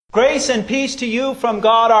Grace and peace to you from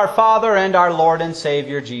God our Father and our Lord and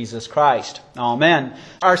Savior Jesus Christ. Amen.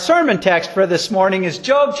 Our sermon text for this morning is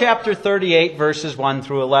Job chapter 38, verses 1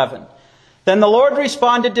 through 11. Then the Lord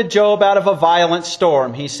responded to Job out of a violent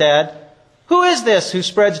storm. He said, "Who is this who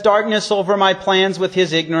spreads darkness over my plans with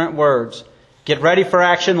his ignorant words? Get ready for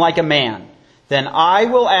action like a man. Then I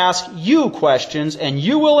will ask you questions, and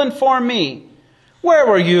you will inform me. Where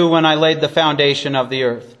were you when I laid the foundation of the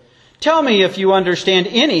earth? Tell me if you understand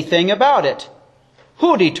anything about it.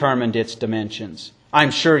 Who determined its dimensions? I'm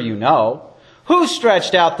sure you know. Who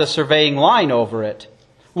stretched out the surveying line over it?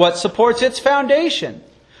 What supports its foundation?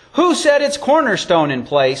 Who set its cornerstone in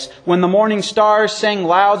place when the morning stars sang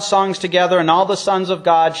loud songs together and all the sons of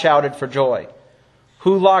God shouted for joy?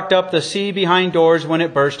 Who locked up the sea behind doors when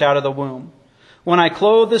it burst out of the womb? When I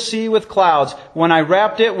clothed the sea with clouds, when I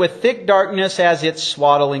wrapped it with thick darkness as its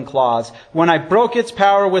swaddling claws, when I broke its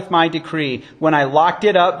power with my decree, when I locked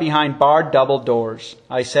it up behind barred double doors.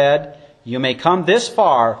 I said, you may come this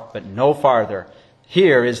far, but no farther.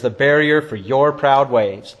 Here is the barrier for your proud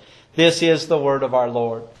waves." This is the word of our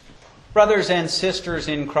Lord. Brothers and sisters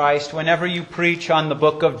in Christ, whenever you preach on the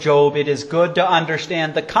book of Job, it is good to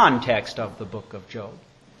understand the context of the book of Job.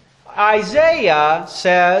 Isaiah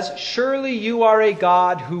says, "Surely you are a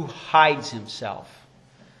God who hides himself."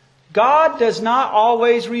 God does not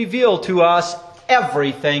always reveal to us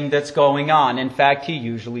everything that's going on. In fact, He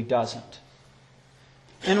usually doesn't.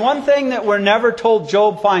 And one thing that we're never told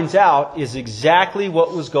Job finds out is exactly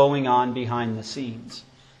what was going on behind the scenes.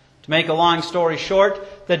 To make a long story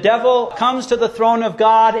short, the devil comes to the throne of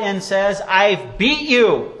God and says, "I've beat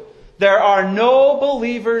you. There are no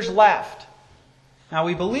believers left." Now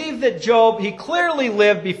we believe that Job, he clearly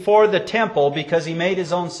lived before the temple because he made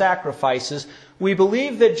his own sacrifices. We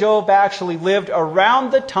believe that Job actually lived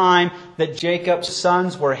around the time that Jacob's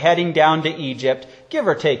sons were heading down to Egypt, give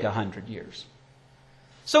or take 100 years.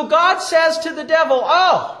 So God says to the devil,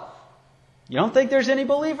 "Oh, you don't think there's any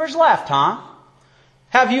believers left, huh?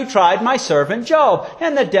 Have you tried my servant Job?"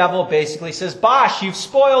 And the devil basically says, "Bosh, you've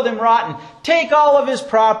spoiled him rotten. Take all of his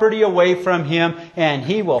property away from him and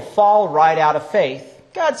he will fall right out of faith."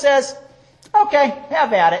 God says, "Okay,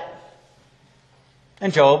 have at it."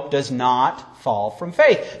 And Job does not fall from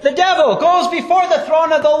faith. The devil goes before the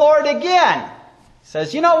throne of the Lord again. He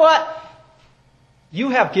says, "You know what? You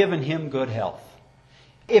have given him good health.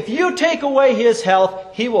 If you take away his health,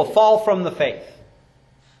 he will fall from the faith."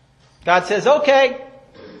 God says, "Okay,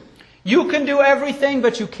 you can do everything,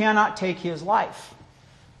 but you cannot take his life."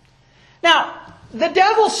 Now, the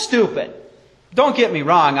devil's stupid. Don't get me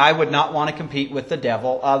wrong, I would not want to compete with the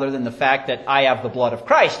devil other than the fact that I have the blood of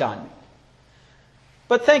Christ on me.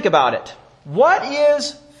 But think about it. What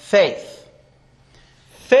is faith?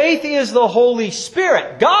 Faith is the Holy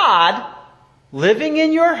Spirit, God, living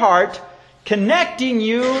in your heart, connecting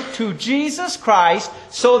you to Jesus Christ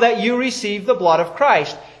so that you receive the blood of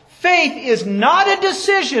Christ. Faith is not a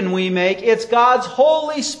decision we make. It's God's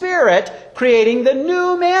Holy Spirit creating the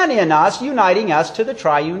new man in us, uniting us to the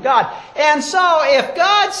triune God. And so if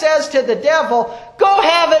God says to the devil, "Go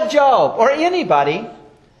have it, Job," or anybody,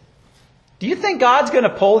 do you think God's going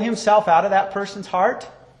to pull himself out of that person's heart?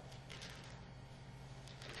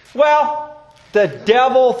 Well, the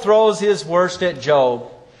devil throws his worst at Job.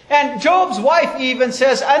 And Job's wife even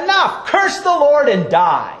says, "Enough, curse the Lord and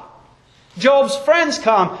die." Job's friends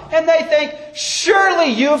come and they think, "Surely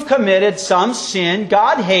you've committed some sin.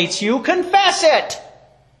 God hates you. Confess it."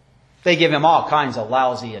 They give him all kinds of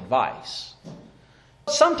lousy advice.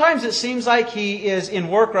 Sometimes it seems like he is in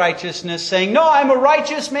work righteousness saying, "No, I'm a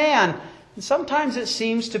righteous man." And sometimes it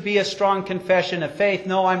seems to be a strong confession of faith.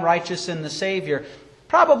 "No, I'm righteous in the Savior."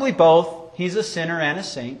 Probably both. He's a sinner and a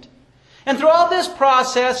saint. And through all this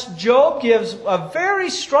process, Job gives a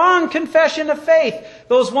very strong confession of faith.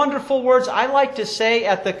 Those wonderful words I like to say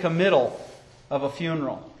at the committal of a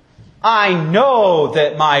funeral. "I know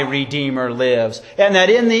that my Redeemer lives, and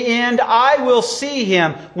that in the end I will see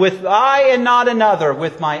Him with eye and not another.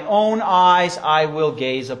 With my own eyes I will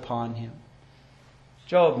gaze upon Him."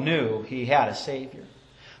 Job knew he had a Savior.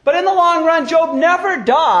 But in the long run, Job never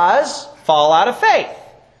does fall out of faith.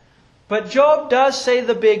 But Job does say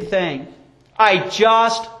the big thing, "I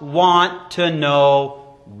just want to know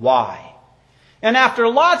why." And after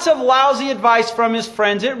lots of lousy advice from his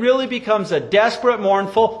friends, it really becomes a desperate,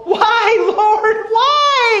 mournful, "Why, Lord,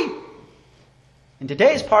 why?" And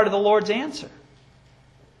today is part of the Lord's answer.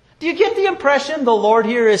 Do you get the impression the Lord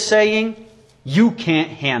here is saying, you can't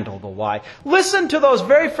handle the why? Listen to those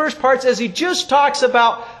very first parts as he just talks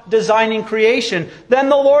about designing creation. Then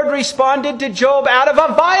the Lord responded to Job out of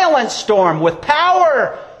a violent storm with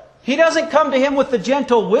power He doesn't come to him with the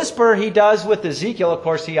gentle whisper he does with Ezekiel. Of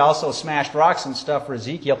course, he also smashed rocks and stuff for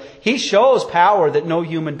Ezekiel. He shows power that no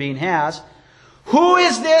human being has. Who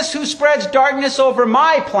is this who spreads darkness over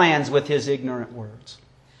my plans with his ignorant words?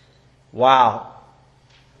 Wow.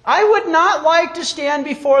 I would not like to stand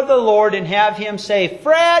before the Lord and have Him say,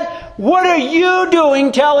 Fred, what are you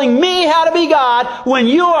doing telling me how to be God when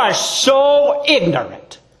you are so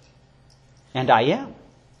ignorant? And I am.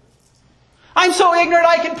 I'm so ignorant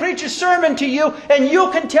I can preach a sermon to you and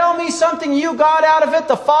you can tell me something you got out of it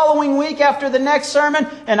the following week after the next sermon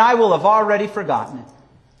and I will have already forgotten it.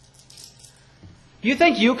 Do you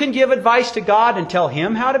think you can give advice to God and tell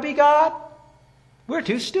Him how to be God? We're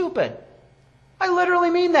too stupid. I literally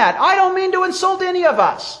mean that. I don't mean to insult any of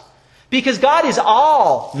us. Because God is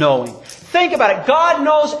all-knowing. Think about it. God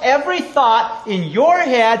knows every thought in your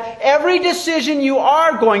head, every decision you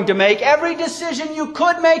are going to make, every decision you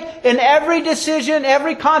could make, and every decision,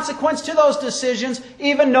 every consequence to those decisions,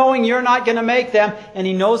 even knowing you're not going to make them. And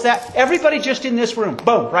He knows that. Everybody just in this room,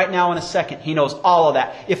 boom, right now in a second, He knows all of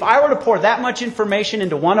that. If I were to pour that much information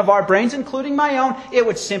into one of our brains, including my own, it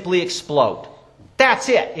would simply explode. That's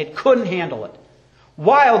it. It couldn't handle it.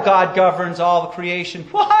 While God governs all the creation.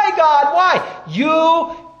 Why, God? Why?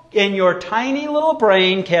 You in your tiny little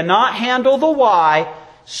brain cannot handle the why,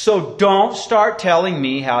 so don't start telling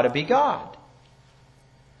me how to be God.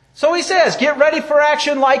 So He says, get ready for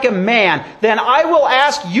action like a man. Then I will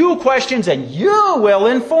ask you questions and you will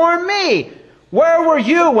inform me. Where were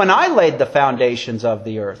you when I laid the foundations of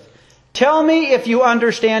the earth? Tell me if you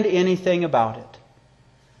understand anything about it.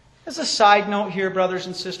 As a side note here, brothers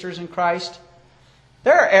and sisters in Christ,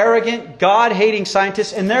 there are arrogant, God-hating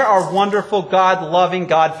scientists, and there are wonderful, God-loving,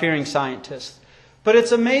 God-fearing scientists. But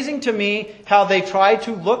it's amazing to me how they try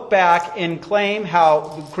to look back and claim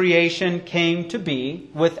how creation came to be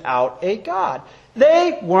without a God.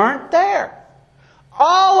 They weren't there.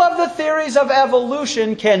 All of the theories of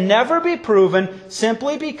evolution can never be proven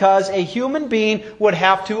simply because a human being would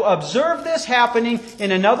have to observe this happening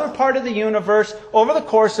in another part of the universe over the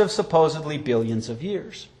course of supposedly billions of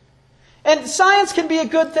years. And science can be a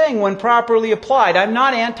good thing when properly applied. I'm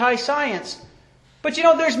not anti-science. But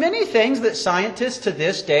there's many things that scientists to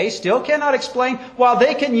this day still cannot explain. While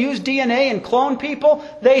they can use DNA and clone people,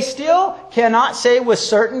 they still cannot say with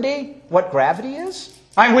certainty what gravity is.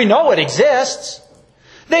 We know it exists.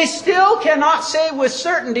 They still cannot say with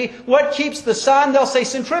certainty what keeps the sun. They'll say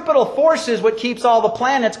centripetal force is what keeps all the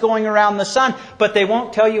planets going around the sun, but they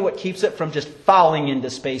won't tell you what keeps it from just falling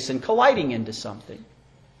into space and colliding into something.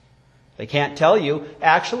 They can't tell you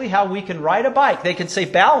actually how we can ride a bike. They can say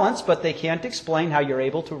balance, but they can't explain how you're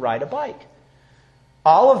able to ride a bike.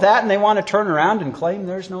 All of that, and they want to turn around and claim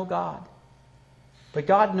there's no God. But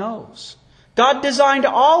God knows. God designed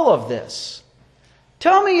all of this.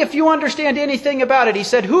 Tell me if you understand anything about it. He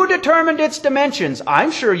said, who determined its dimensions?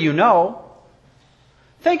 I'm sure you know.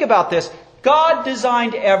 Think about this. God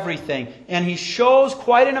designed everything, and He shows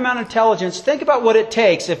quite an amount of intelligence. Think about what it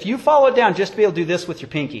takes if you follow it down just to be able to do this with your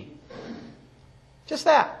pinky. Just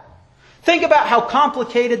that. Think about how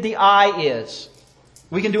complicated the eye is.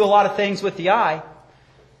 We can do a lot of things with the eye,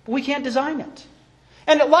 but we can't design it.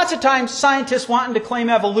 And lots of times scientists want to claim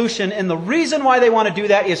evolution, and the reason why they want to do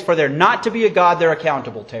that is for there not to be a God they're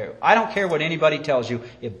accountable to. I don't care what anybody tells you.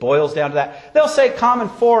 It boils down to that. They'll say common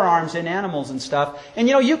forearms in animals and stuff. And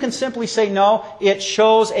you can simply say no, it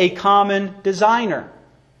shows a common designer.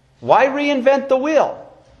 Why reinvent the wheel?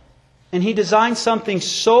 And He designed something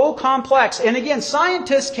so complex. And again,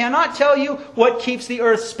 scientists cannot tell you what keeps the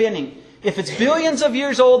earth spinning. If it's billions of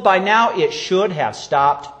years old by now, it should have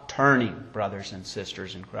stopped turning, brothers and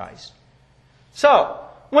sisters in Christ. So,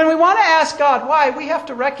 when we want to ask God why, we have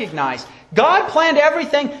to recognize God planned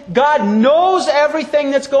everything. God knows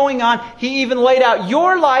everything that's going on. He even laid out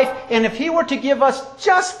your life. And if He were to give us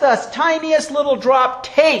just the tiniest little drop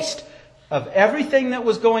taste of everything that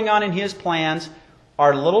was going on in His plans,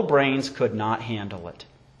 our little brains could not handle it.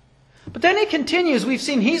 But then He continues. We've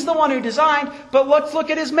seen He's the one who designed, but let's look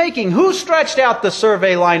at His making. Who stretched out the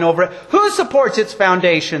survey line over it? Who supports its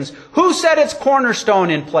foundations? Who set its cornerstone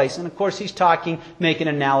in place? And of course He's making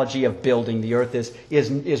an analogy of building. The earth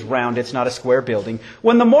is round. It's not a square building.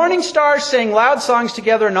 When the morning stars sang loud songs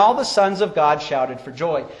together and all the sons of God shouted for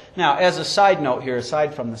joy. Now, as a side note here,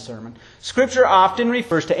 aside from the sermon, Scripture often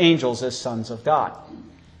refers to angels as sons of God.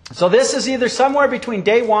 So this is either somewhere between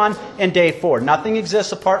day 1 and day 4. Nothing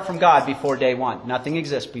exists apart from God before day 1. Nothing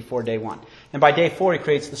exists before day 1. And by day 4 He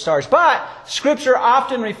creates the stars. But Scripture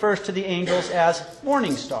often refers to the angels as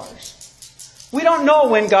morning stars. We don't know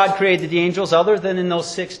when God created the angels other than in those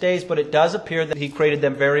 6 days, but it does appear that He created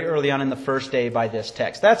them very early on in the first day by this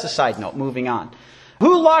text. That's a side note. Moving on.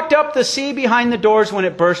 Who locked up the sea behind the doors when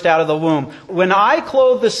it burst out of the womb? When I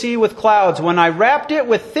clothed the sea with clouds, when I wrapped it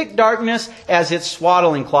with thick darkness as its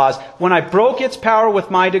swaddling cloths, when I broke its power with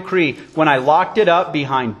my decree, when I locked it up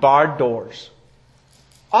behind barred doors.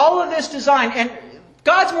 All of this design, and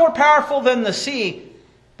God's more powerful than the sea,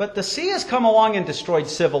 but the sea has come along and destroyed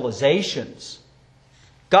civilizations.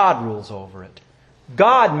 God rules over it.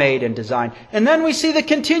 God made and designed. And then we see the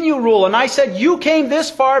continue rule. And I said, you came this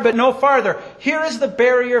far, but no farther. Here is the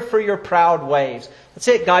barrier for your proud waves. That's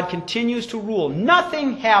it. God continues to rule.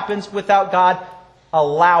 Nothing happens without God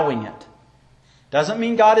allowing it. Doesn't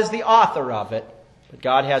mean God is the author of it, but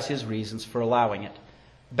God has His reasons for allowing it.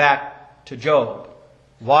 Back to Job.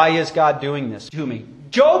 Why is God doing this to me?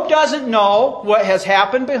 Job doesn't know what has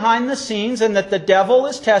happened behind the scenes and that the devil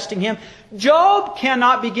is testing him. Job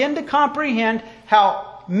cannot begin to comprehend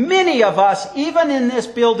how many of us, even in this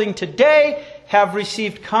building today, have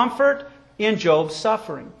received comfort in Job's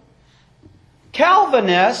suffering.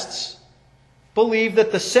 Calvinists believe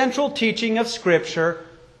that the central teaching of Scripture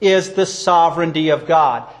is the sovereignty of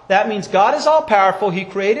God. That means God is all-powerful. He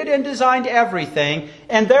created and designed everything,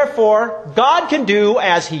 and therefore God can do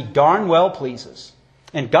as He darn well pleases.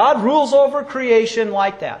 And God rules over creation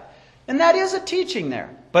like that. And that is a teaching there,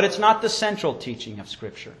 but it's not the central teaching of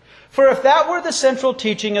Scripture. For if that were the central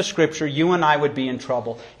teaching of Scripture, you and I would be in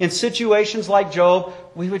trouble. In situations like Job,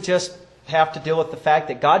 we would just have to deal with the fact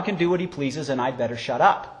that God can do what He pleases and I'd better shut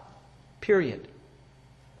up. Period.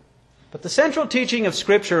 But the central teaching of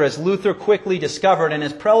Scripture, as Luther quickly discovered and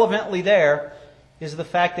is prevalently there, is the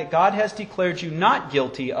fact that God has declared you not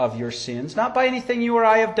guilty of your sins, not by anything you or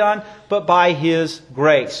I have done, but by His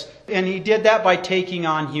grace. And He did that by taking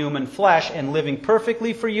on human flesh and living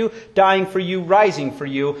perfectly for you, dying for you, rising for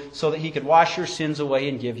you, so that He could wash your sins away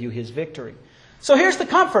and give you His victory. So here's the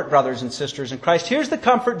comfort, brothers and sisters in Christ. Here's the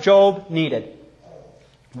comfort Job needed.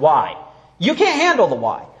 Why? You can't handle the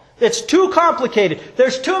why. It's too complicated.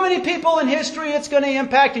 There's too many people in history it's going to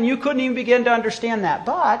impact, and you couldn't even begin to understand that.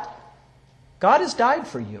 But God has died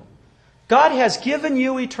for you. God has given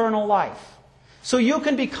you eternal life. So you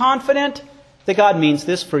can be confident that God means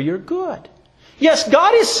this for your good. Yes,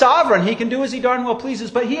 God is sovereign. He can do as He darn well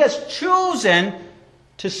pleases, but He has chosen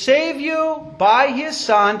to save you by His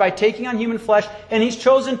Son, by taking on human flesh, and He's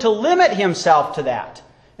chosen to limit Himself to that.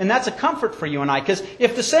 And that's a comfort for you and I, because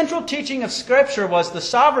if the central teaching of Scripture was the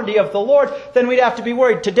sovereignty of the Lord, then we'd have to be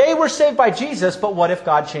worried. Today we're saved by Jesus, but what if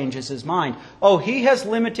God changes His mind? Oh, He has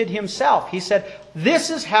limited Himself. He said, this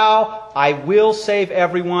is how I will save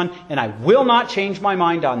everyone, and I will not change my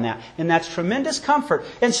mind on that. And that's tremendous comfort.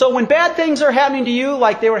 And so when bad things are happening to you,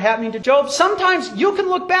 like they were happening to Job, sometimes you can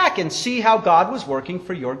look back and see how God was working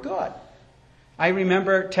for your good. I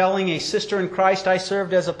remember telling a sister in Christ I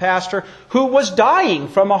served as a pastor who was dying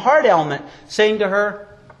from a heart ailment, saying to her,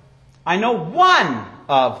 I know one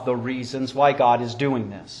of the reasons why God is doing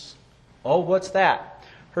this. Oh, what's that?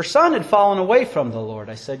 Her son had fallen away from the Lord.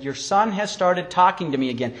 I said, your son has started talking to me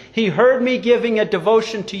again. He heard me giving a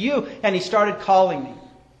devotion to you, and he started calling me.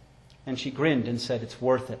 And she grinned and said, it's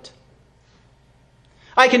worth it.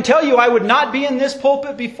 I can tell you I would not be in this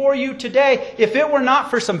pulpit before you today if it were not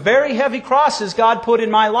for some very heavy crosses God put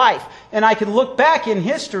in my life. And I can look back in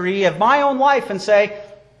history of my own life and say,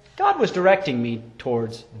 God was directing me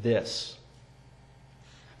towards this.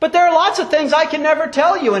 But there are lots of things I can never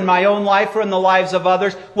tell you in my own life or in the lives of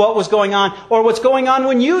others, what was going on, or what's going on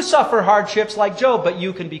when you suffer hardships like Job. But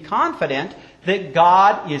you can be confident that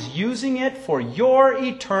God is using it for your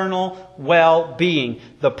eternal well-being.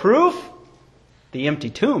 The proof? The empty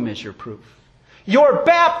tomb is your proof. Your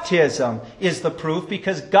baptism is the proof,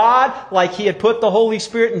 because God, like He had put the Holy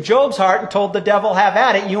Spirit in Job's heart and told the devil, have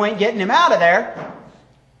at it, you ain't getting him out of there.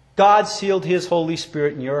 God sealed His Holy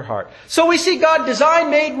Spirit in your heart. So we see God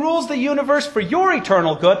designed, made, rules the universe for your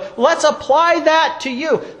eternal good. Let's apply that to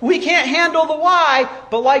you. We can't handle the why,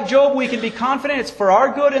 but like Job, we can be confident it's for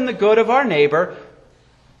our good and the good of our neighbor.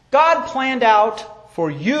 God planned out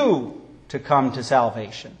for you to come to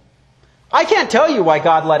salvation. I can't tell you why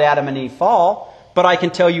God let Adam and Eve fall, but I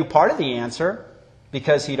can tell you part of the answer,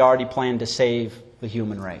 because He'd already planned to save the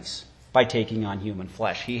human race by taking on human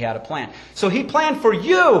flesh. He had a plan. So He planned for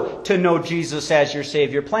you to know Jesus as your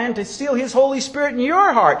Savior, planned to seal His Holy Spirit in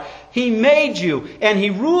your heart. He made you, and He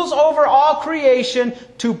rules over all creation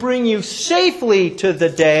to bring you safely to the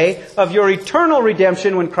day of your eternal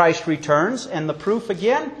redemption when Christ returns. And the proof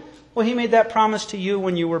again? Well, He made that promise to you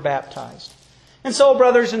when you were baptized. And so,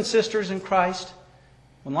 brothers and sisters in Christ,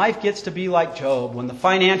 When life gets to be like Job, when the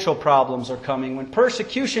financial problems are coming, when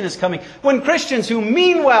persecution is coming, when Christians who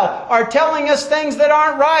mean well are telling us things that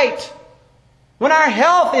aren't right, when our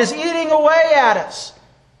health is eating away at us,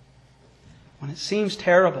 when it seems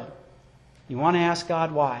terrible, you want to ask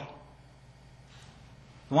God why.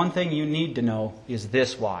 One thing you need to know is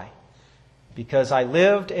this why. Because I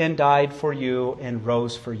lived and died for you and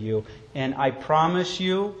rose for you. And I promise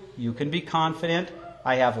you, you can be confident,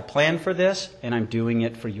 I have a plan for this, and I'm doing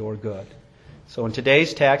it for your good. So in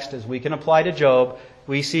today's text, as we can apply to Job,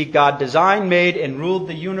 we see God designed, made, and ruled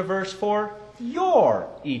the universe for your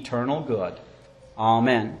eternal good.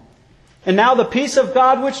 Amen. And now the peace of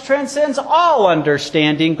God, which transcends all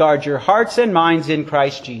understanding, guard your hearts and minds in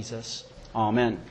Christ Jesus. Amen.